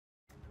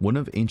One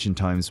of ancient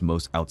times'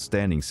 most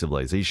outstanding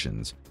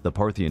civilizations, the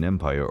Parthian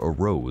Empire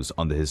arose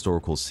on the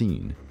historical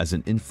scene as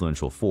an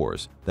influential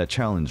force that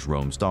challenged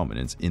Rome's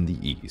dominance in the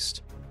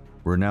East.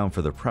 Renowned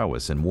for their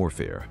prowess in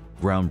warfare,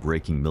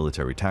 groundbreaking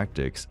military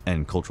tactics,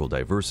 and cultural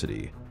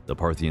diversity, the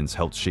Parthians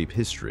helped shape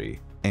history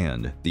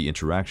and the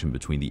interaction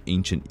between the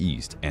ancient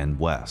East and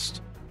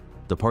West.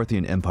 The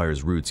Parthian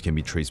Empire's roots can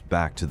be traced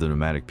back to the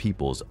nomadic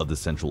peoples of the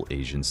Central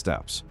Asian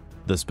steppes.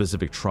 The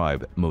specific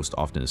tribe most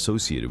often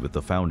associated with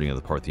the founding of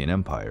the Parthian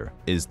Empire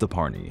is the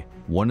Parni,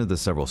 one of the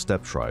several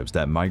steppe tribes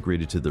that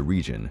migrated to the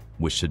region,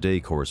 which today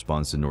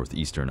corresponds to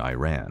northeastern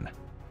Iran.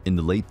 In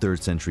the late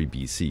 3rd century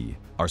BC,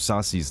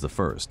 Arsaces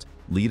I,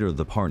 leader of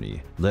the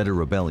Parni, led a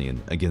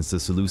rebellion against the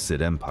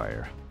Seleucid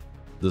Empire.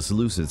 The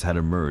Seleucids had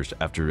emerged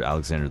after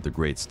Alexander the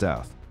Great's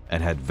death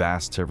and had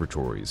vast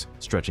territories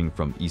stretching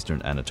from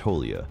eastern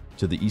Anatolia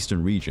to the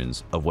eastern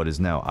regions of what is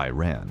now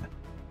Iran.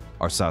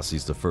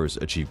 Arsaces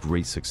I achieved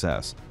great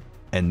success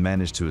and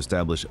managed to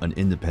establish an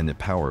independent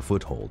power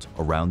foothold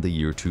around the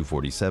year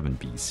 247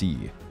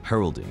 BC,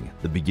 heralding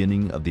the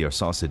beginning of the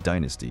Arsacid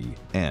dynasty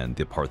and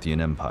the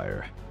Parthian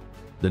Empire.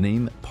 The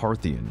name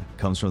Parthian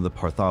comes from the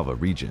Parthava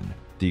region,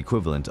 the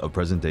equivalent of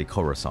present-day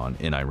Khorasan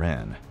in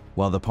Iran.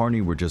 While the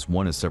Parni were just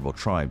one of several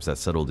tribes that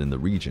settled in the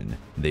region,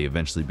 they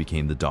eventually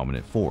became the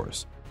dominant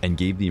force and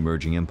gave the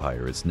emerging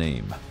empire its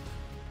name.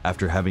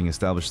 After having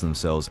established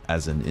themselves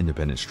as an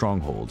independent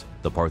stronghold,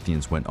 the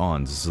Parthians went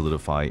on to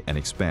solidify and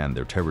expand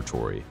their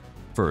territory,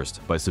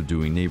 first by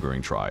subduing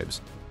neighboring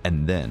tribes,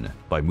 and then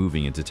by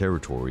moving into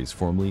territories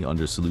formerly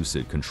under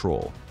Seleucid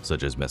control,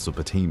 such as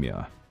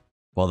Mesopotamia.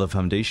 While the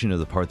foundation of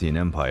the Parthian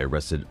Empire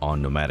rested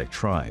on nomadic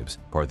tribes,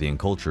 Parthian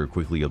culture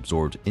quickly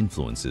absorbed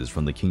influences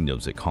from the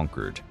kingdoms it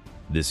conquered.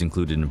 This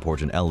included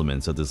important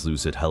elements of the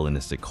Seleucid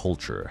Hellenistic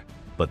culture,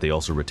 but they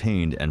also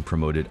retained and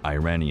promoted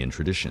Iranian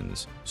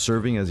traditions,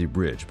 serving as a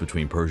bridge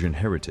between Persian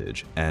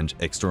heritage and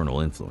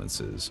external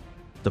influences.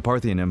 The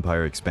Parthian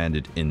Empire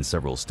expanded in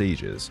several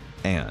stages,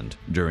 and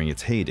during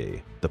its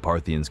heyday, the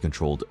Parthians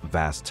controlled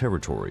vast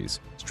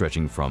territories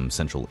stretching from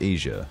Central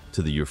Asia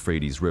to the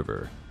Euphrates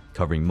River,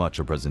 covering much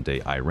of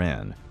present-day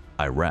Iran,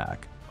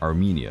 Iraq,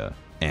 Armenia,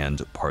 and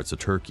parts of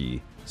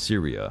Turkey,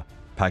 Syria,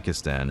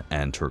 Pakistan,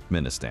 and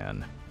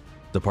Turkmenistan.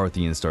 The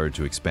Parthians started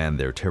to expand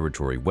their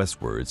territory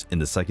westwards in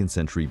the 2nd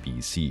century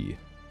BC,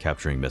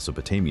 capturing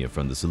Mesopotamia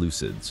from the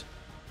Seleucids.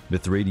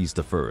 Mithridates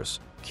I,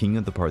 king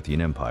of the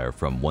Parthian Empire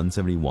from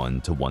 171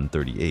 to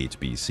 138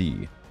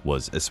 BC,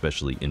 was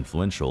especially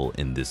influential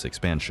in this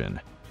expansion.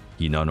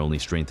 He not only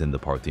strengthened the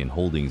Parthian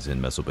holdings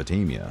in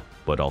Mesopotamia,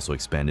 but also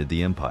expanded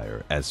the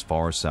empire as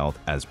far south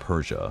as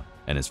Persia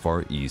and as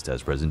far east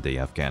as present-day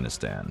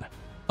Afghanistan.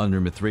 Under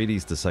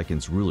Mithridates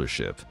II's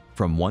rulership,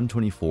 from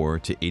 124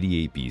 to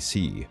 88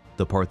 BC,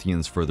 the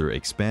Parthians further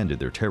expanded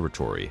their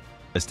territory,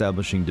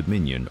 establishing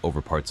dominion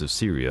over parts of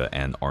Syria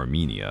and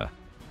Armenia.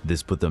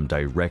 This put them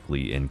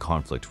directly in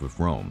conflict with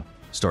Rome,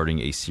 starting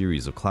a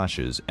series of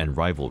clashes and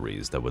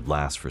rivalries that would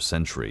last for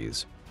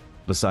centuries.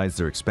 Besides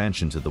their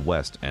expansion to the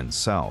west and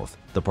south,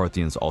 the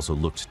Parthians also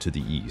looked to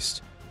the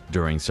east.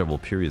 During several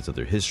periods of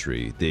their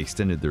history, they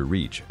extended their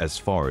reach as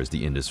far as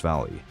the Indus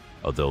Valley,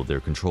 although their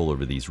control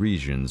over these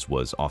regions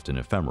was often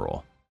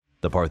ephemeral.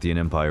 The Parthian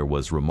Empire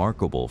was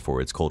remarkable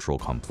for its cultural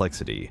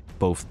complexity,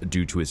 both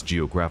due to its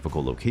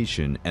geographical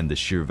location and the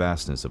sheer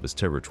vastness of its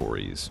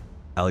territories.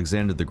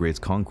 Alexander the Great's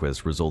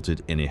conquest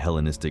resulted in a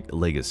Hellenistic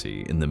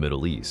legacy in the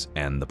Middle East,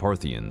 and the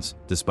Parthians,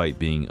 despite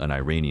being an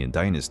Iranian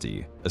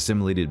dynasty,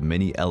 assimilated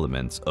many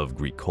elements of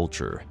Greek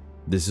culture.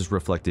 This is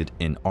reflected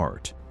in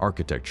art,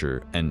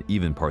 architecture, and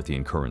even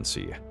Parthian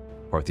currency.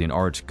 Parthian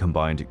art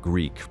combined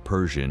Greek,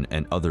 Persian,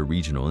 and other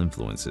regional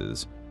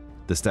influences.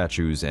 The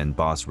statues and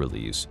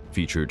bas-reliefs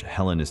featured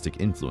Hellenistic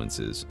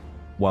influences,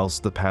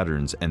 whilst the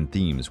patterns and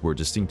themes were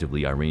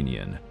distinctively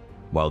Iranian.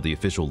 While the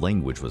official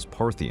language was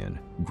Parthian,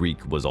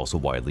 Greek was also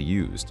widely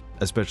used,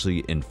 especially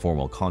in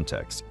formal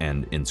contexts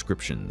and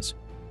inscriptions.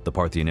 The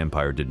Parthian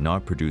Empire did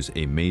not produce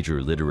a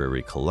major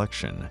literary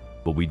collection,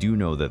 but we do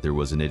know that there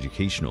was an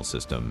educational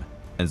system,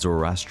 and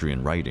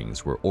Zoroastrian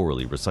writings were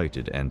orally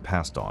recited and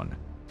passed on.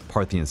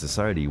 Parthian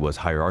society was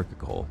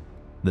hierarchical.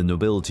 The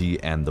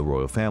nobility and the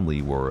royal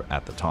family were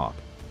at the top.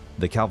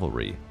 The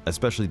cavalry,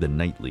 especially the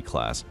knightly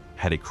class,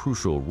 had a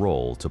crucial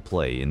role to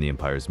play in the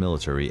empire's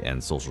military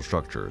and social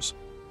structures.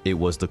 It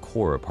was the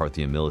core of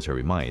Parthian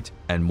military might,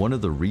 and one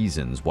of the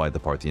reasons why the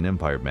Parthian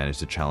Empire managed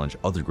to challenge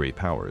other great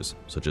powers,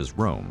 such as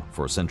Rome,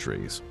 for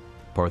centuries.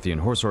 Parthian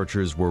horse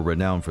archers were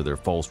renowned for their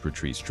false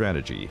retreat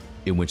strategy,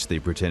 in which they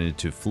pretended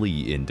to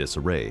flee in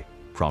disarray,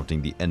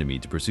 prompting the enemy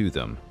to pursue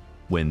them.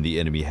 When the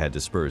enemy had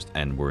dispersed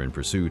and were in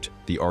pursuit,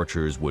 the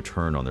archers would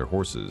turn on their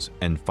horses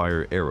and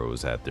fire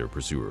arrows at their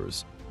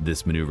pursuers.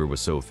 This maneuver was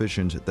so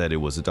efficient that it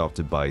was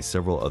adopted by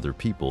several other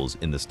peoples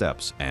in the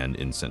steppes and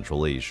in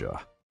Central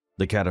Asia.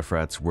 The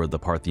cataphracts were the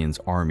Parthians'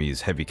 army's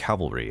heavy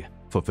cavalry,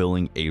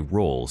 fulfilling a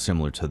role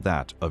similar to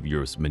that of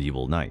Europe's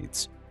medieval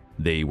knights.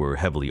 They were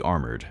heavily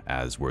armored,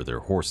 as were their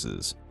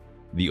horses.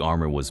 The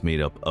armor was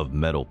made up of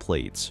metal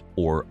plates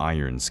or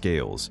iron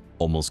scales,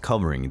 almost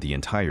covering the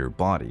entire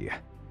body.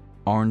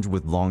 Armed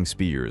with long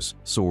spears,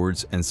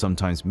 swords, and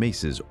sometimes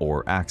maces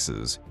or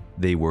axes,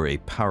 they were a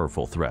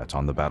powerful threat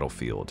on the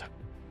battlefield.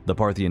 The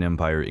Parthian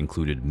Empire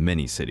included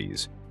many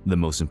cities, the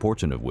most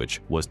important of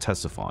which was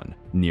Ctesiphon,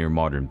 near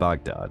modern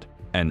Baghdad,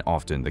 and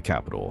often the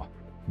capital.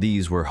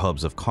 These were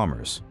hubs of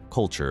commerce,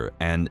 culture,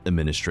 and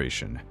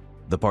administration.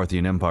 The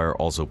Parthian Empire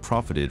also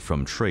profited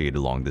from trade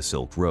along the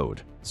Silk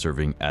Road,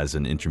 serving as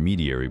an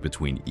intermediary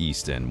between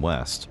East and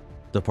West.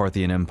 The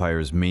Parthian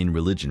Empire's main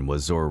religion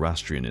was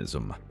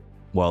Zoroastrianism.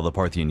 While the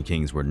Parthian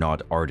kings were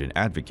not ardent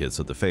advocates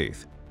of the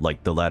faith,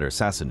 like the latter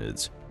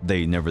Sassanids,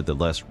 they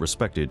nevertheless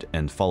respected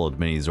and followed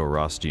many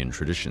Zoroastrian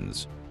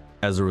traditions.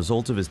 As a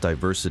result of its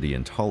diversity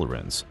and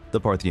tolerance, the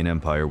Parthian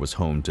Empire was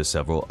home to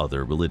several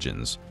other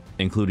religions,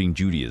 including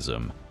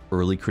Judaism,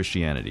 early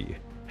Christianity,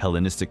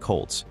 Hellenistic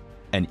cults,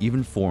 and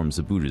even forms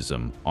of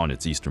Buddhism on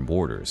its eastern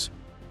borders.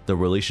 The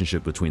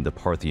relationship between the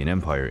Parthian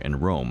Empire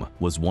and Rome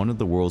was one of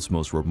the world's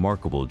most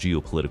remarkable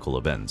geopolitical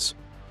events.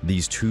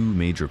 These two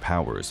major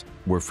powers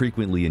were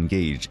frequently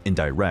engaged in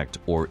direct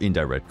or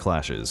indirect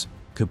clashes,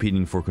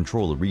 competing for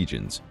control of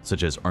regions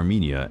such as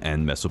Armenia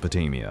and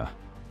Mesopotamia.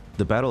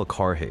 The Battle of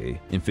Carrhae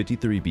in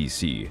 53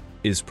 BC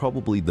is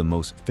probably the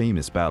most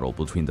famous battle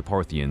between the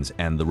Parthians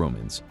and the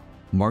Romans.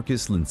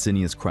 Marcus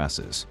Licinius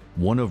Crassus,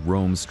 one of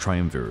Rome's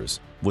triumvirs,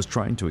 was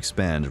trying to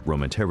expand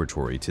Roman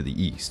territory to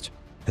the east.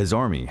 His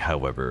army,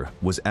 however,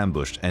 was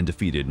ambushed and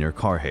defeated near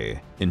Carrhae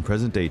in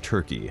present-day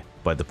Turkey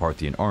by the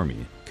Parthian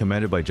army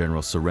commanded by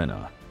General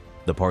Serena.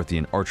 The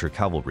Parthian archer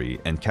cavalry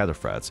and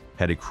cataphracts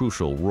had a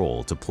crucial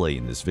role to play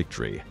in this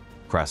victory.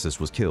 Crassus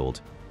was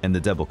killed, and the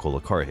debacle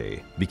of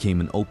Carrhae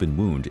became an open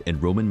wound in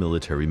Roman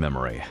military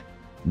memory.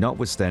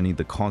 Notwithstanding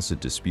the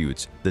constant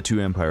disputes, the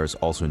two empires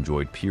also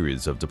enjoyed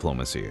periods of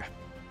diplomacy.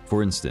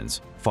 For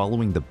instance,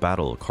 following the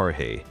Battle of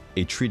Carrhae,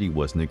 a treaty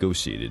was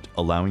negotiated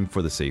allowing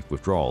for the safe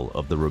withdrawal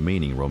of the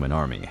remaining Roman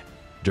army.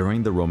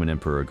 During the Roman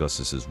Emperor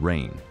Augustus's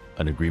reign,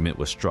 an agreement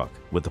was struck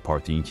with the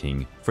Parthian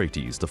king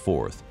Phraates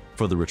IV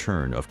for the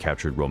return of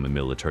captured Roman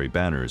military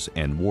banners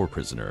and war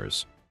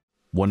prisoners.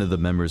 One of the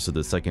members of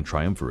the Second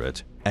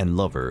Triumvirate and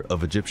lover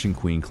of Egyptian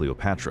Queen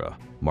Cleopatra,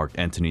 Mark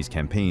Antony's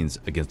campaigns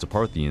against the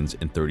Parthians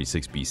in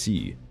 36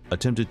 BC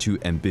attempted to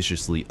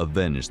ambitiously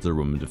avenge the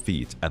Roman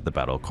defeat at the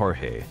Battle of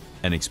Carrhae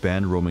and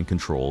expand Roman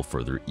control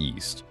further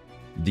east.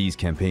 These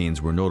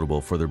campaigns were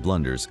notable for their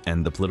blunders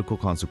and the political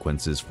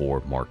consequences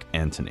for Mark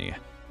Antony.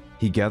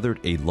 He gathered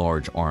a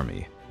large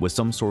army, with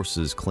some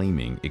sources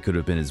claiming it could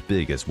have been as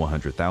big as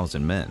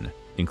 100,000 men,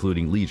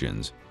 including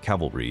legions,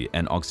 cavalry,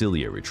 and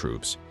auxiliary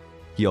troops.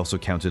 He also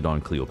counted on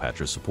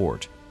Cleopatra's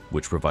support,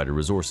 which provided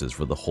resources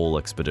for the whole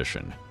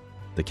expedition.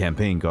 The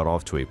campaign got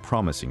off to a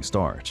promising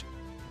start.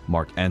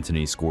 Mark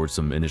Antony scored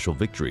some initial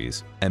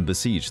victories and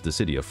besieged the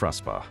city of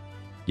Fraspa.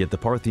 Yet the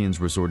Parthians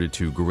resorted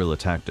to guerrilla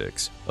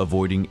tactics,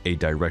 avoiding a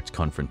direct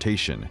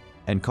confrontation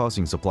and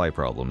causing supply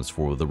problems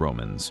for the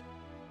Romans.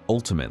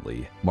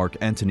 Ultimately, Mark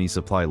Antony's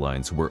supply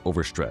lines were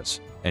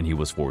overstretched and he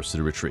was forced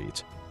to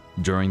retreat.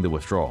 During the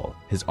withdrawal,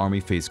 his army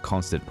faced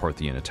constant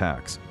Parthian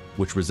attacks,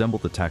 which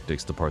resembled the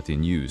tactics the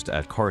Parthians used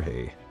at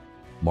Carrhae.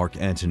 Mark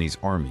Antony's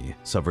army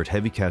suffered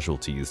heavy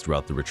casualties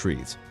throughout the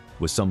retreat,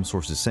 with some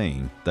sources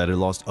saying that it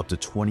lost up to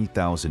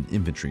 20,000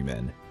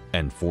 infantrymen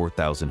and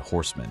 4,000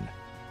 horsemen.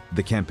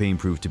 The campaign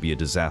proved to be a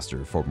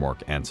disaster for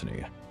Mark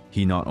Antony.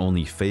 He not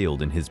only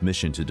failed in his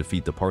mission to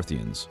defeat the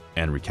Parthians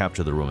and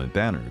recapture the Roman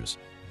banners,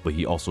 but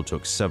he also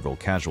took several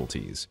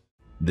casualties.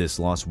 This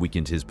loss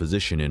weakened his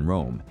position in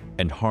Rome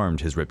and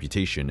harmed his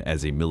reputation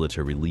as a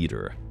military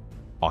leader.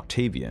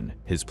 Octavian,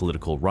 his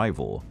political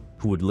rival,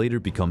 who would later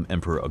become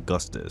Emperor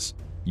Augustus,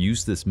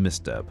 used this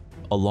misstep,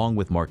 along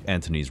with Mark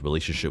Antony's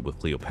relationship with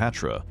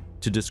Cleopatra,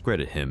 to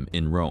discredit him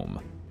in Rome.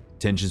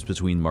 Tensions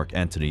between Mark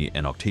Antony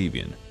and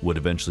Octavian would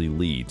eventually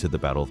lead to the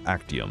Battle of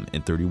Actium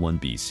in 31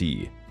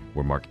 BC,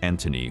 where Mark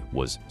Antony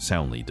was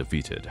soundly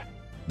defeated.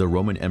 The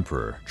Roman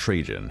Emperor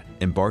Trajan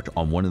embarked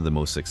on one of the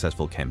most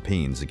successful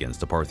campaigns against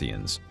the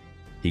Parthians.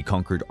 He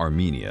conquered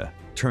Armenia,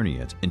 turning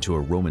it into a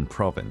Roman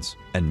province,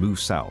 and moved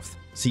south,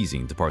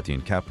 seizing the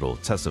Parthian capital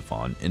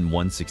Ctesiphon in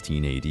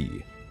 116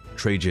 AD.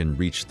 Trajan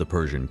reached the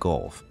Persian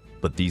Gulf,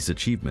 but these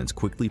achievements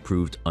quickly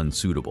proved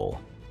unsuitable.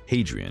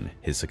 Hadrian,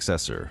 his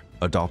successor,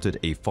 adopted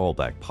a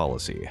fallback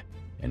policy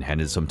and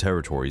handed some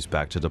territories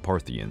back to the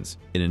Parthians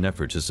in an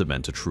effort to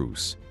cement a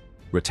truce.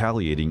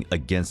 Retaliating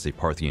against a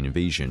Parthian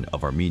invasion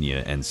of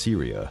Armenia and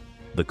Syria,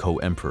 the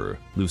co-emperor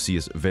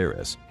Lucius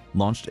Verus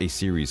launched a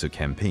series of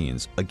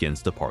campaigns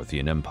against the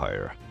Parthian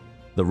Empire.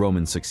 The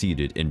Romans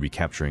succeeded in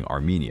recapturing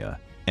Armenia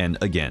and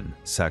again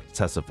sacked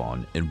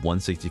Ctesiphon in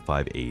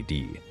 165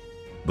 AD.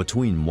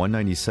 Between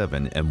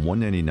 197 and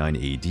 199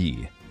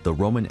 AD, the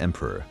Roman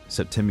Emperor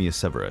Septimius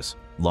Severus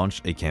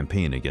launched a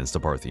campaign against the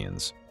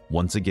Parthians,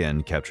 once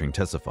again capturing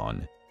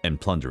Ctesiphon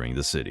and plundering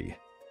the city.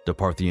 The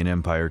Parthian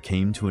Empire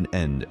came to an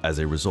end as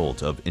a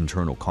result of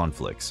internal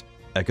conflicts,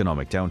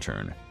 economic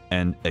downturn,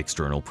 and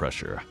external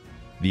pressure.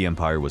 The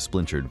empire was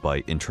splintered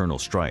by internal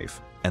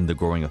strife and the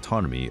growing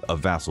autonomy of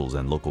vassals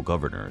and local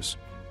governors.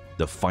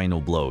 The final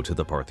blow to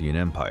the Parthian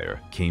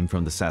Empire came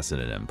from the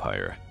Sassanid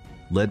Empire.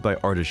 Led by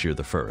Ardashir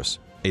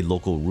I, a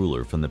local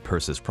ruler from the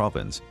Persis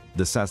province,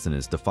 the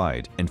Sassanids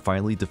defied and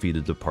finally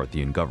defeated the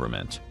Parthian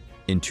government.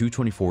 In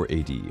 224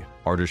 AD,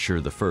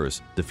 Ardashir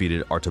I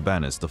defeated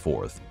Artabanus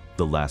IV,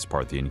 the last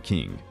Parthian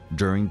king,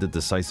 during the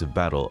decisive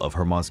Battle of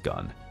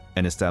Hormozgan,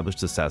 and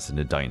established the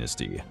Sassanid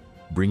dynasty,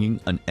 bringing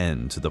an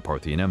end to the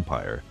Parthian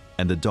Empire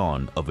and the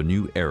dawn of a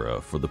new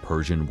era for the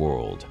Persian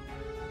world.